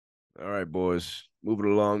All right, boys. Moving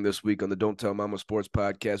along this week on the Don't Tell Mama Sports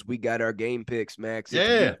Podcast, we got our game picks, Max. It's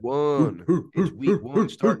week Yeah. one. It's week one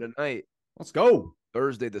starting tonight, Let's go.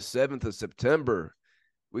 Thursday, the 7th of September.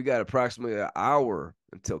 We got approximately an hour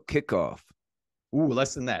until kickoff. Ooh,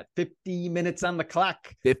 less than that. 50 minutes on the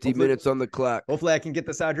clock. 50 minutes on the clock. Hopefully I can get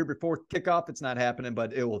this out here before kickoff. It's not happening,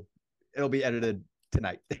 but it'll be edited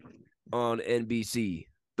tonight. On NBC.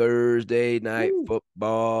 Thursday night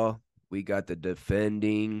football. We got the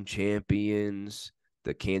defending champions,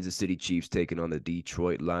 the Kansas City Chiefs, taking on the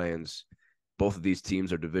Detroit Lions. Both of these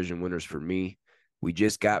teams are division winners for me. We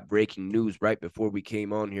just got breaking news right before we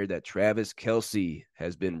came on here that Travis Kelce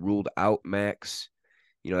has been ruled out, Max.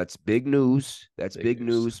 You know, that's big news. That's big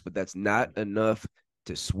news, but that's not enough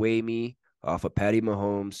to sway me off of Patty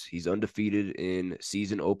Mahomes. He's undefeated in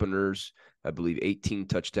season openers. I believe 18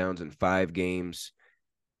 touchdowns in 5 games.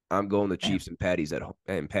 I'm going the Chiefs and Patty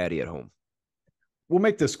at home. We'll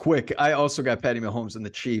make this quick. I also got Patty Mahomes and the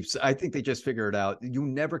Chiefs. I think they just figure it out. You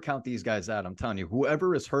never count these guys out. I'm telling you,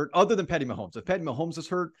 whoever is hurt, other than Patty Mahomes, if Patty Mahomes is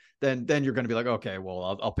hurt, then you're going to be like, okay,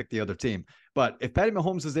 well, I'll pick the other team. But if Patty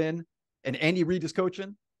Mahomes is in and Andy Reid is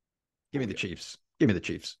coaching, give me the Chiefs. Give me the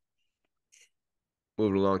Chiefs.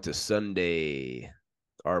 Moving along to Sunday,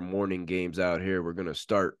 our morning games out here. We're going to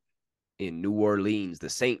start in New Orleans. The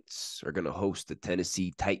Saints are going to host the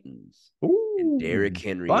Tennessee Titans. Ooh, and Derrick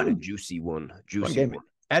Henry in a juicy one. Juicy one.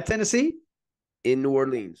 At Tennessee? In New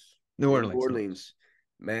Orleans. New Orleans.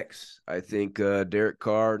 Max, I think Derek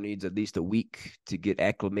Carr needs at least a week to get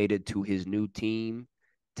acclimated to his new team.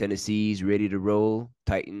 Tennessee's ready to roll.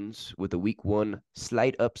 Titans with a week 1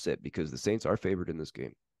 slight upset because the Saints are favored in this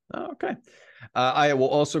game. Okay. I will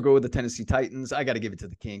also go with the Tennessee Titans. I got to give it to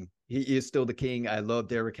the king. He is still the king. I love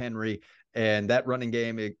Derrick Henry, and that running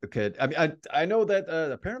game, it could. I mean, I know that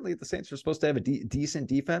apparently the Saints are supposed to have a decent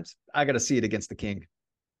defense. I got to see it against the king.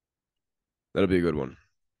 That'll be a good one.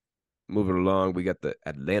 Moving along, we got the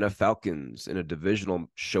Atlanta Falcons in a divisional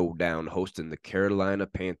showdown hosting the Carolina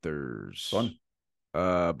Panthers.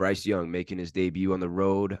 Fun. Bryce Young making his debut on the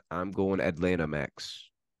road. I'm going Atlanta, Max.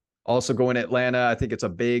 Also going Atlanta. I think it's a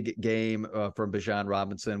big game from Bijan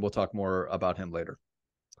Robinson. We'll talk more about him later.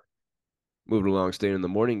 Moving along, staying in the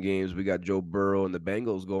morning games, we got Joe Burrow and the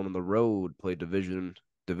Bengals going on the road, play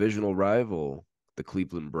divisional rival, the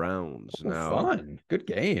Cleveland Browns. Now, fun. Good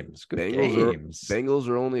games. Good games. Bengals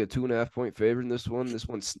are only a 2.5-point favorite in this one.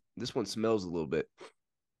 This one smells a little bit,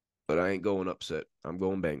 but I ain't going upset. I'm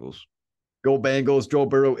going Bengals. Go Bengals. Joe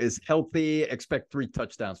Burrow is healthy. Expect 3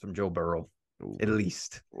 touchdowns from Joe Burrow. Ooh. At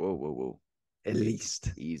least. Whoa. At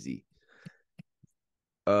least. Easy.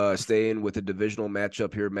 Staying with the divisional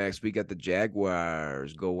matchup here, Max, we got the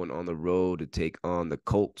Jaguars going on the road to take on the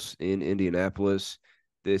Colts in Indianapolis.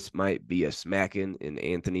 This might be a smacking in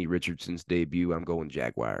Anthony Richardson's debut. I'm going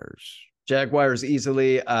Jaguars. Jaguars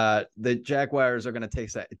easily. The Jaguars are going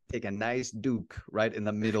to take a nice Duke right in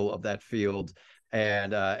the middle of that field.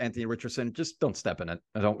 And Anthony Richardson, just don't step in it.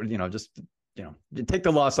 You take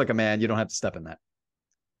the loss like a man. You don't have to step in that.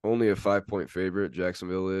 Only a 5-point favorite.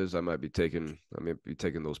 Jacksonville is. I might be taking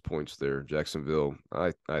those points there. Jacksonville,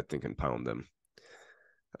 I think can pound them.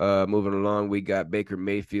 Moving along, we got Baker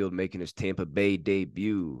Mayfield making his Tampa Bay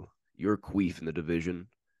debut. Your queef in the division.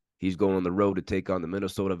 He's going on the road to take on the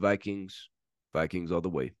Minnesota Vikings. Vikings all the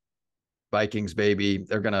way. Vikings, baby.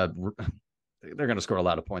 They're gonna score a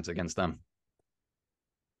lot of points against them.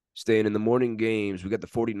 Staying in the morning games, we got the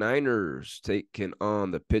 49ers taking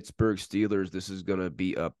on the Pittsburgh Steelers. This is going to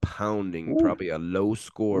be a pounding, probably a low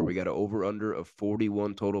score. We got an over-under of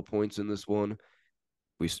 41 total points in this one.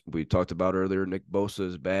 We talked about earlier, Nick Bosa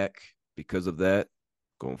is back. Because of that,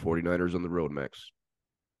 going 49ers on the road, Max.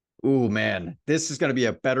 Ooh, man. This is going to be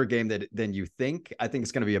a better game than you think. I think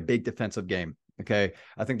it's going to be a big defensive game, okay?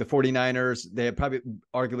 I think the 49ers, they have probably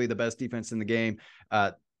arguably the best defense in the game.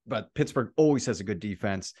 But Pittsburgh always has a good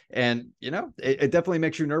defense. And, it definitely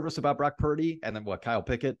makes you nervous about Brock Purdy and then Kyle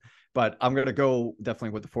Pickett. But I'm going to go definitely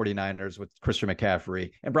with the 49ers with Christian McCaffrey.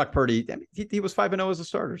 And Brock Purdy, he was 5-0 as a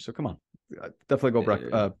starter. So come on. Definitely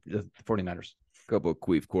go the 49ers. A couple of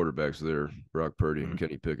queef quarterbacks there, Brock Purdy and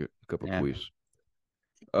Kenny Pickett. A couple of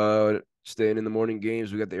queefs. Staying in the morning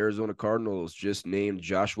games, we got the Arizona Cardinals just named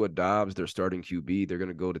Joshua Dobbs their starting QB. They're going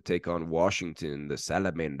to go to take on Washington, the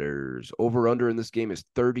Salamanders. Over-under in this game is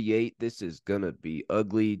 38. This is going to be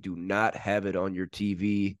ugly. Do not have it on your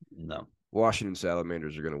TV. No. Washington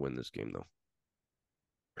Salamanders are going to win this game, though.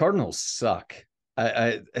 Cardinals suck.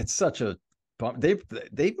 It's such a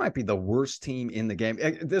they might be the worst team in the game.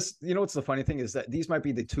 This, what's the funny thing is that these might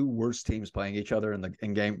be the two worst teams playing each other in the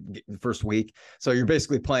game first week. So you're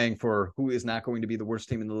basically playing for who is not going to be the worst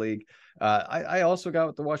team in the league. I also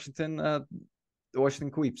got the Washington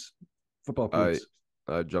Queeps, football Queeps.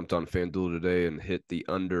 I jumped on FanDuel today and hit the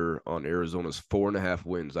under on Arizona's 4.5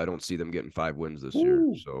 wins. I don't see them getting 5 wins this year.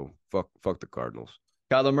 So fuck the Cardinals.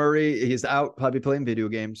 Kyler Murray, he's out, probably playing video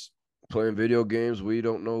games. Playing video games. We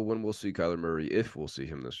don't know when we'll see Kyler Murray, if we'll see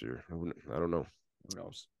him this year. I don't know. Who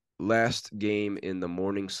knows? Last game in the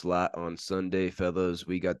morning slot on Sunday, fellas.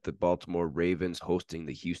 We got the Baltimore Ravens hosting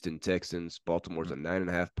the Houston Texans. Baltimore's a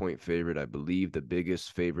 9.5-point favorite. I believe the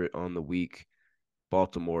biggest favorite on the week.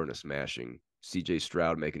 Baltimore in a smashing. CJ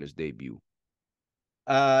Stroud making his debut.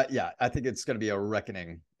 Yeah, I think it's going to be a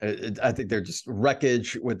reckoning. I think they're just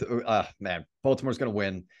wreckage with man. Baltimore's going to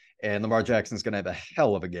win, and Lamar Jackson's going to have a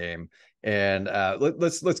hell of a game. And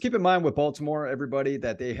let's keep in mind with Baltimore, everybody,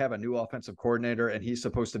 that they have a new offensive coordinator, and he's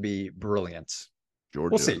supposed to be brilliant.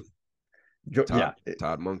 Georgia. We'll see.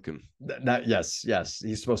 Todd Monken. Yes,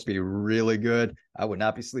 he's supposed to be really good. I would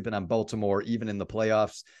not be sleeping on Baltimore even in the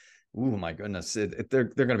playoffs. Oh my goodness, they're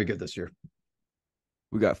going to be good this year.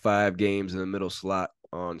 We got 5 games in the middle slot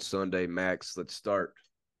on Sunday, Max. Let's start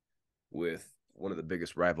with one of the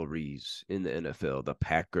biggest rivalries in the NFL, the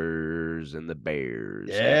Packers and the Bears.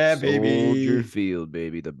 Yeah, baby. Soldier Field,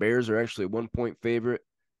 baby. The Bears are actually a 1-point favorite.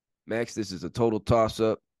 Max, this is a total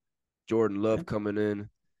toss-up. Jordan Love coming in.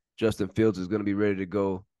 Justin Fields is going to be ready to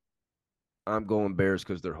go. I'm going Bears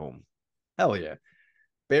because they're home. Hell yeah.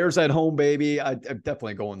 Bears at home, baby. I'm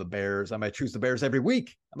definitely going the Bears. I might choose the Bears every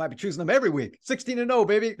week. I might be choosing them every week. 16-0,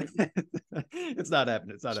 baby. It's not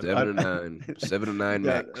happening. It's not 7-9. 7-9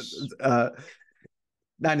 max.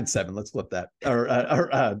 9-7. Let's flip that. Or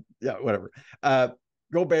yeah, whatever.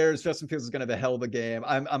 Go Bears. Justin Fields is going to have a hell of a game.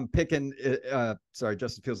 I'm picking.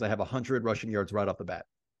 Justin Fields to have 100 rushing yards right off the bat.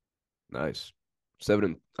 Nice. I'm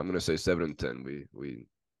going to say 7-10. We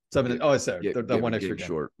 7. It's there. The one extra game.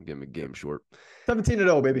 Short. Give me a game short.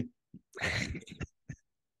 17-0, baby.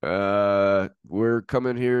 We're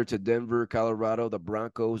coming here to Denver, Colorado. The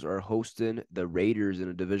Broncos are hosting the Raiders in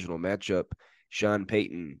a divisional matchup. Sean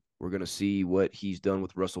Payton, we're going to see what he's done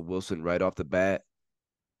with Russell Wilson right off the bat.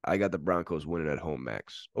 I got the Broncos winning at home,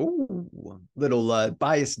 Max. Oh, little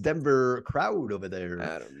biased Denver crowd over there.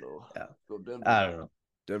 I don't know. Yeah. Go Denver. I don't know.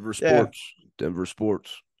 Denver sports. Yeah. Denver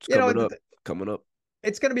sports. It's coming up.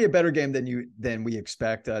 It's going to be a better game than we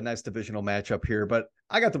expect. A nice divisional matchup here, but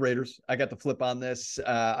I got the Raiders. I got the flip on this.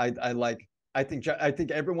 I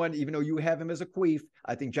think everyone, even though you have him as a queef,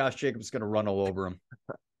 I think Josh Jacobs is going to run all over him.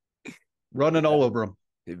 Running all over him.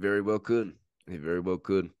 He very well could.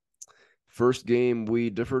 First game we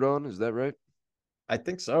differed on, is that right? I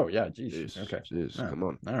think so. Yeah. Jeez. Okay. Jeez. Come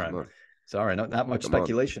on. All right. Come on. Sorry, not much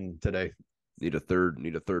speculation today. Need a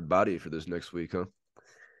third body for this next week, huh?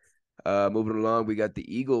 Moving along, we got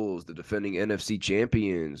the Eagles, the defending NFC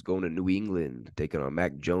champions, going to New England, taking on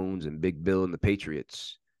Mac Jones and Big Bill and the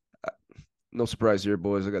Patriots. No surprise here,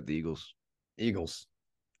 boys. I got the Eagles. Eagles.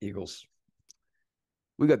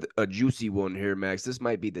 We got a juicy one here, Max. This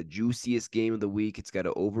might be the juiciest game of the week. It's got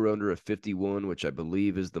an over-under of 51, which I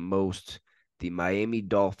believe is the most. The Miami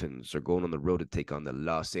Dolphins are going on the road to take on the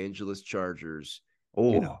Los Angeles Chargers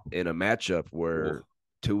in a matchup where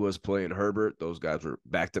Tua's playing Herbert. Those guys were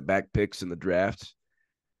back-to-back picks in the draft.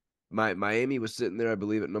 Miami was sitting there, I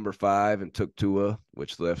believe, at number 5 and took Tua,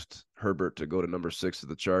 which left Herbert to go to number 6 of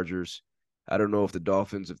the Chargers. I don't know if the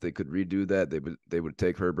Dolphins, if they could redo that, they would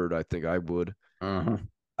take Herbert. I think I would.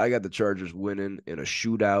 I got the Chargers winning in a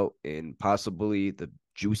shootout and possibly the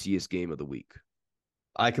juiciest game of the week.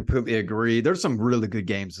 I completely agree. There's some really good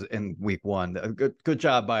games in week 1. Good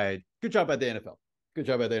job by the NFL. Good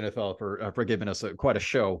job by the NFL for giving us quite a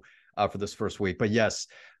show for this first week. But yes,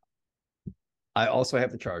 I also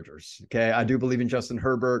have the Chargers. Okay, I do believe in Justin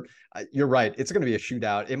Herbert. You're right. It's going to be a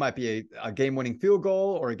shootout. It might be a game-winning field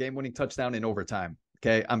goal or a game-winning touchdown in overtime.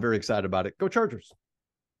 Okay, I'm very excited about it. Go Chargers.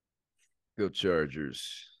 Go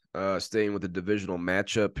Chargers. Staying with the divisional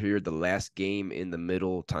matchup here, the last game in the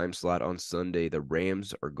middle time slot on Sunday, the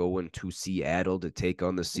Rams are going to Seattle to take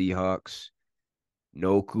on the Seahawks.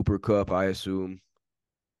 No Cooper Kupp, I assume.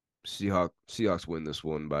 Seahawks win this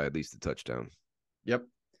one by at least a touchdown. Yep.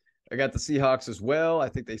 I got the Seahawks as well. I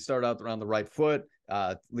think they start out on the right foot,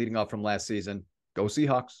 leading off from last season. Go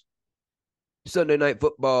Seahawks. Sunday Night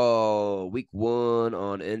Football, week 1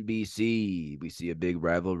 on NBC. We see a big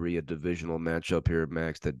rivalry, a divisional matchup here,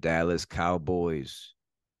 Max. The Dallas Cowboys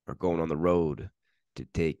are going on the road to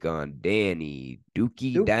take on Danny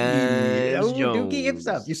Dookie Dookie. Dimes Oh, Dookie hips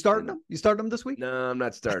up. Jones. You starting him? You starting him this week? No, I'm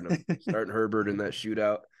not starting him. Starting Herbert in that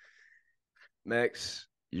shootout. Max,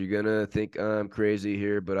 you're gonna think I'm crazy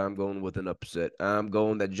here, but I'm going with an upset. I'm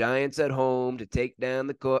going the Giants at home to take down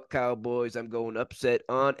the Cowboys. I'm going upset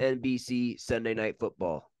on NBC Sunday Night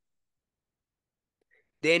Football.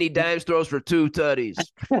 Danny Dimes throws for 2 tutties.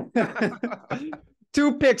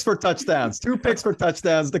 2 picks for touchdowns. 2 picks for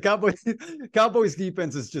touchdowns. The Cowboys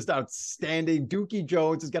defense is just outstanding. Dookie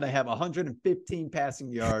Jones is going to have 115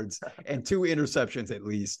 passing yards and 2 interceptions at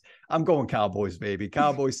least. I'm going Cowboys, baby.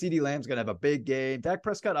 Cowboys. CeeDee Lamb's going to have a big game. Dak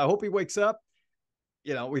Prescott, I hope he wakes up.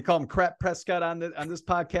 You know, we call him Crap Prescott on this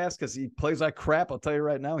podcast because he plays like crap. I'll tell you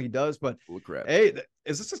right now, he does. But crap. Hey,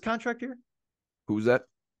 is this his contract here? Who's that?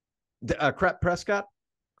 Crap Prescott.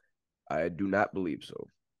 I do not believe so.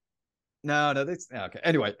 No, that's okay.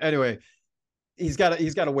 Anyway, he's got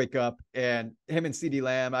to wake up, and him and CeeDee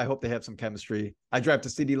Lamb, I hope they have some chemistry. I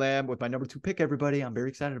drafted CeeDee Lamb with my number 2 pick, everybody. I'm very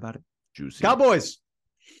excited about it. Juicy. Cowboys.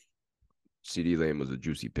 CeeDee Lamb was a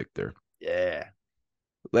juicy pick there. Yeah.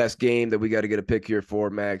 Last game that we got to get a pick here for,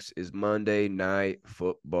 Max, is Monday Night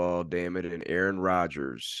Football. Damn it. And Aaron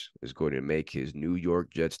Rodgers is going to make his New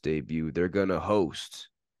York Jets debut. They're going to host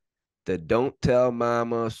the Don't Tell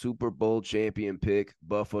Mama Super Bowl champion pick,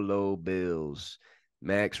 Buffalo Bills.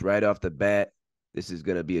 Max, right off the bat, this is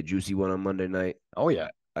going to be a juicy one on Monday night. Oh, yeah.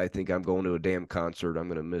 I think I'm going to a damn concert. I'm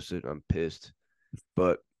going to miss it. I'm pissed.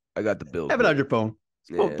 But I got the Bills. Have it on your phone.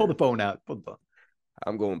 Pull the phone out. Pull the phone.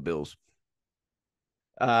 I'm going Bills.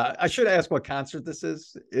 I should ask what concert this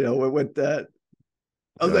is. You know, with that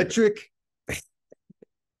electric.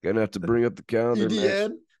 Gonna have to bring up the calendar.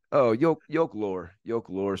 EDN. Oh, Yoke Lore.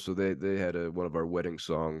 So they had one of our wedding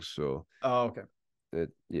songs. So okay.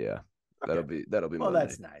 Yeah, okay. That'll be. Well, Monday.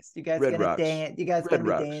 That's nice. You guys Red gonna Rocks. dance? You guys Red gonna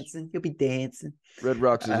Rocks. be dancing? You'll be dancing. Red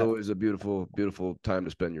Rocks is always a beautiful time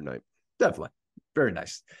to spend your night. Definitely, very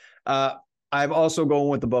nice. I'm also going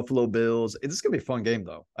with the Buffalo Bills. This is going to be a fun game,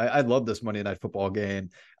 though. I love this Monday Night Football game.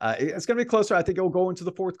 It's going to be closer. I think it'll go into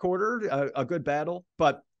the fourth quarter, a good battle,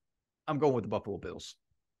 but I'm going with the Buffalo Bills.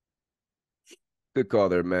 Good call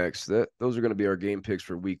there, Max. Those are going to be our game picks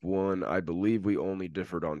for week 1. I believe we only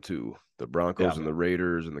differed on 2, the Broncos and the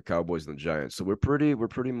Raiders and the Cowboys and the Giants. So we're pretty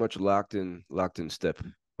much locked in step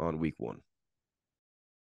on week 1.